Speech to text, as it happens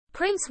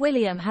Prince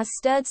William has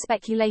stirred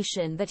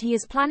speculation that he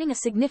is planning a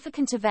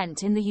significant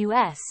event in the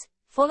US,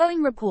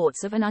 following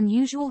reports of an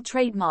unusual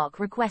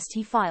trademark request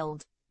he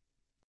filed.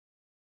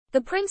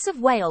 The Prince of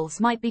Wales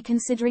might be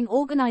considering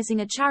organizing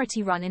a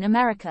charity run in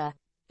America,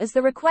 as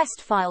the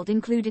request filed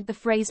included the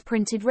phrase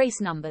printed race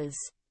numbers.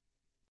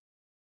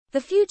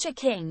 The future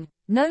king,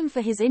 known for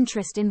his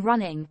interest in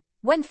running,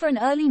 went for an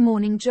early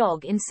morning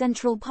jog in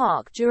Central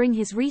Park during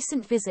his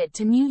recent visit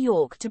to New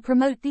York to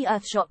promote the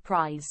Earthshot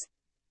Prize.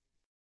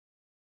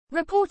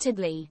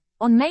 Reportedly,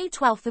 on May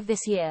 12 of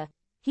this year,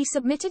 he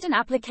submitted an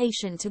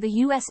application to the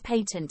U.S.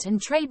 Patent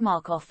and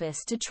Trademark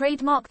Office to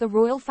trademark the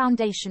Royal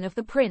Foundation of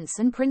the Prince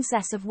and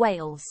Princess of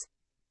Wales.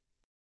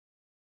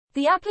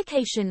 The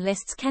application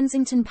lists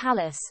Kensington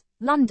Palace,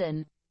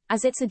 London,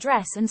 as its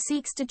address and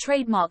seeks to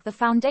trademark the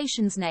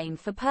foundation's name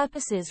for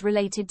purposes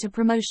related to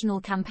promotional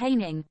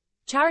campaigning,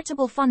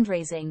 charitable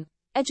fundraising,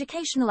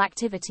 educational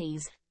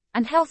activities,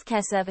 and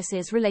healthcare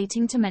services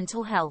relating to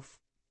mental health.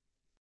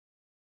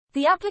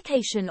 The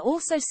application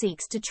also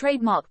seeks to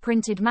trademark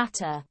printed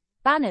matter,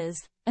 banners,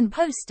 and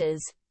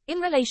posters, in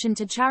relation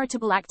to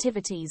charitable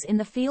activities in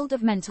the field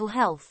of mental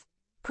health,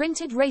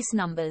 printed race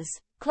numbers,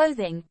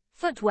 clothing,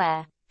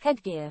 footwear,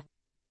 headgear.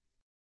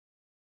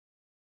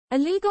 A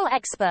legal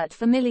expert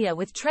familiar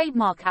with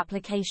trademark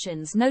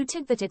applications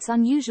noted that it's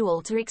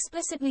unusual to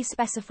explicitly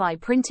specify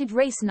printed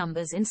race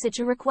numbers in such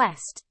a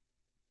request.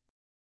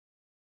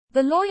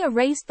 The lawyer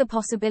raised the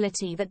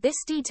possibility that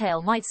this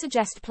detail might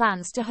suggest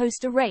plans to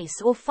host a race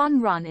or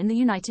fun run in the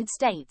United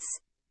States.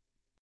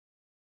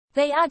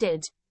 They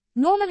added,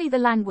 "Normally the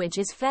language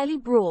is fairly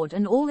broad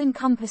and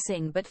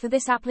all-encompassing, but for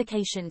this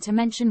application to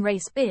mention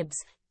race bibs,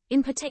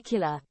 in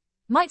particular,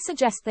 might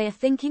suggest they are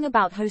thinking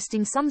about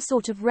hosting some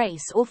sort of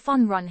race or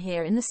fun run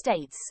here in the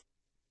States."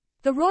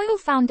 The Royal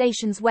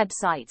Foundation's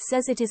website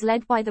says it is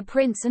led by the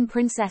Prince and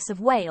Princess of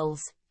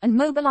Wales, and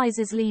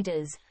mobilizes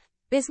leaders,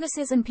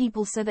 businesses and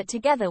people so that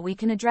together we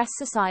can address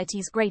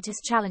society's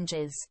greatest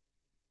challenges.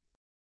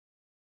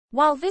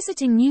 While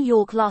visiting New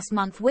York last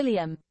month,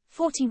 William,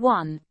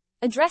 41,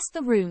 addressed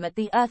the room at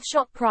the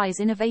Earthshot Prize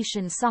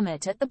Innovation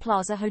Summit at the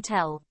Plaza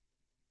Hotel.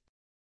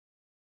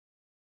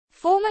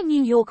 Former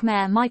New York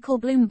Mayor Michael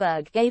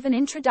Bloomberg gave an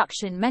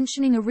introduction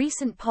mentioning a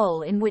recent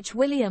poll in which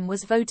William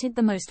was voted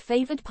the most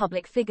favored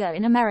public figure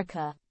in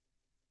America.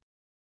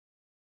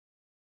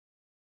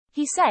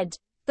 He said,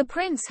 "The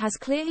prince has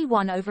clearly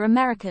won over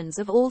Americans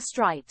of all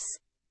stripes.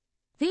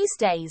 These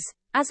days,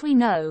 as we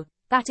know,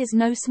 that is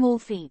no small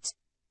feat."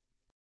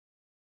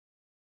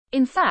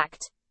 In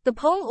fact, the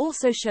poll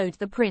also showed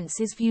the prince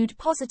is viewed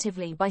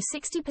positively by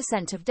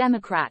 60% of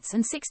Democrats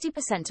and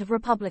 60% of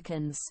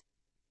Republicans.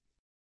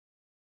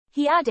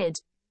 He added,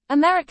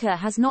 "America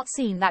has not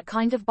seen that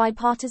kind of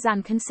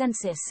bipartisan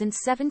consensus since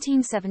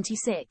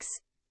 1776.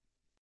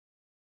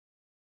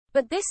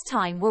 But this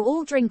time we're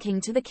all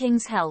drinking to the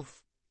king's health."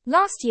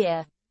 Last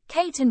year,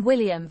 Kate and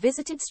William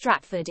visited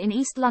Stratford in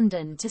East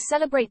London to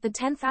celebrate the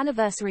 10th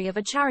anniversary of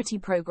a charity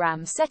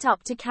program set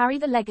up to carry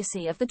the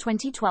legacy of the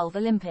 2012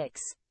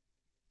 Olympics.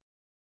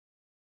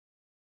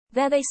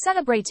 There they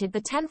celebrated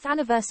the 10th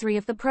anniversary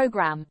of the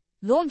program,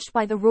 launched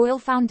by the Royal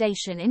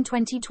Foundation in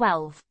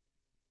 2012.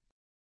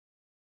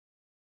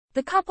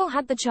 The couple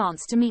had the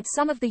chance to meet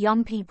some of the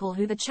young people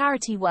who the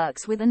charity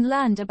works with and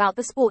learned about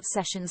the sports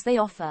sessions they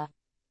offer.